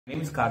My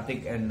name is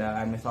Karthik and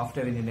I'm a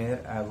software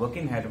engineer. I work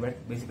in Hyderabad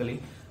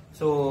basically.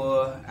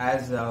 So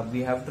as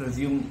we have to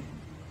resume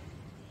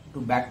to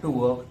back to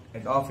work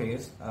at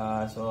office,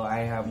 so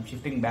I am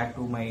shifting back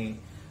to my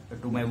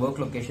work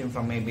location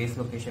from my base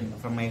location,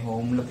 from my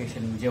home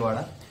location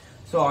Vijayawada.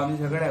 So on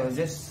this record, I was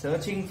just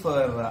searching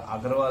for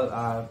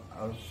Agarwal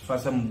for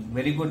some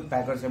very good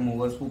packers and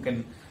movers who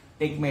can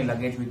take my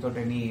luggage without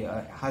any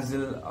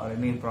hassle or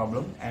any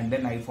problem. And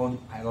then I found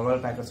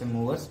Agarwal packers and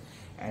movers.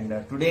 And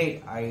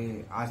today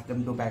I asked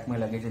them to pack my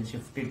luggage and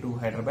shift it to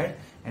Hyderabad,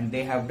 and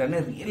they have done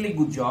a really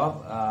good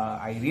job.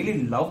 I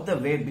really love the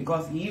way,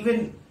 because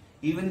even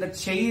the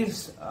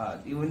chairs,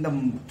 even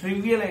the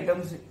trivial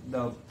items,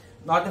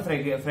 not the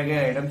fragile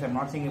items, I'm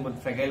not saying about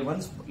the fragile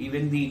ones,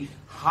 even the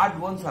hard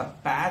ones are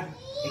packed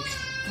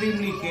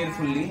extremely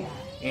carefully,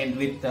 and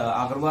with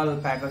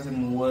Agarwal packers and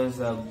movers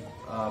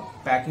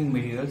packing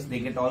materials. They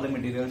get all the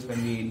materials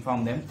when we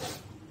inform them,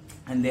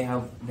 and they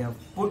have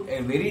put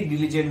a very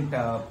diligent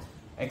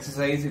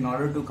exercise in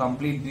order to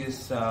complete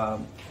this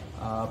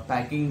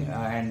packing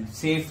and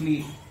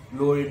safely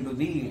load into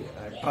the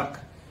truck.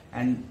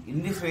 And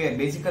in this way,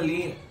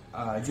 basically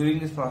during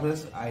this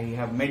process, I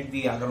have met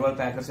the Agarwal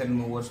packers and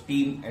movers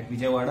team at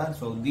Vijayawada.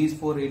 So these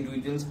four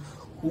individuals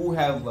who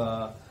have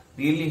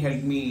really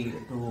helped me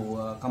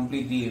to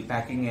complete the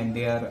packing, and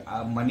they are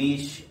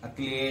Manish,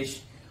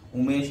 Akhilesh,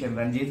 Umesh and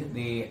Ranjit.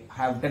 They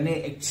have done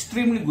an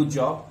extremely good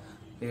job.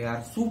 They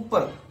are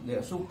super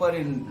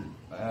in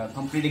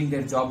completing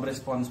their job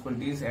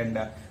responsibilities, and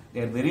they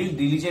are very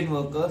diligent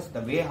workers.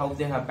 The way how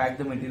they have packed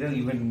the material,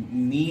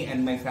 even me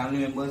and my family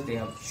members, they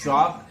have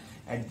shocked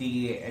at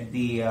the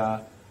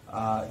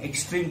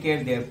extreme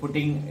care they are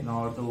putting in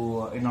order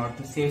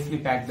to safely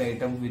pack the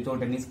items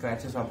without any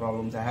scratches or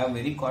problems. I have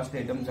very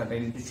costly items that I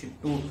need to ship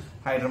to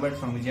Hyderabad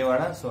from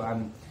Vijayawada, so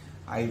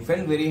I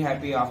felt very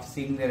happy after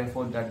seeing their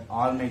effort that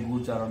all my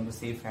goods are on the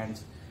safe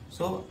hands.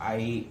 So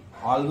I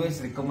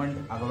always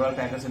recommend Agarwal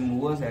packers and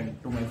movers,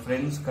 and to my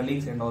friends,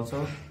 colleagues, and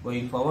also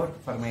going forward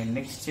for my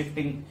next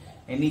shifting,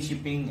 any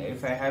shipping,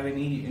 if I have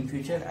any in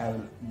future, I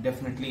will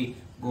definitely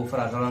go for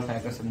Agarwal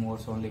packers and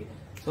movers only.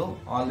 So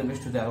all the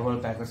best to the Agarwal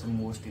packers and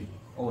movers team.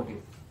 Over to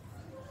you.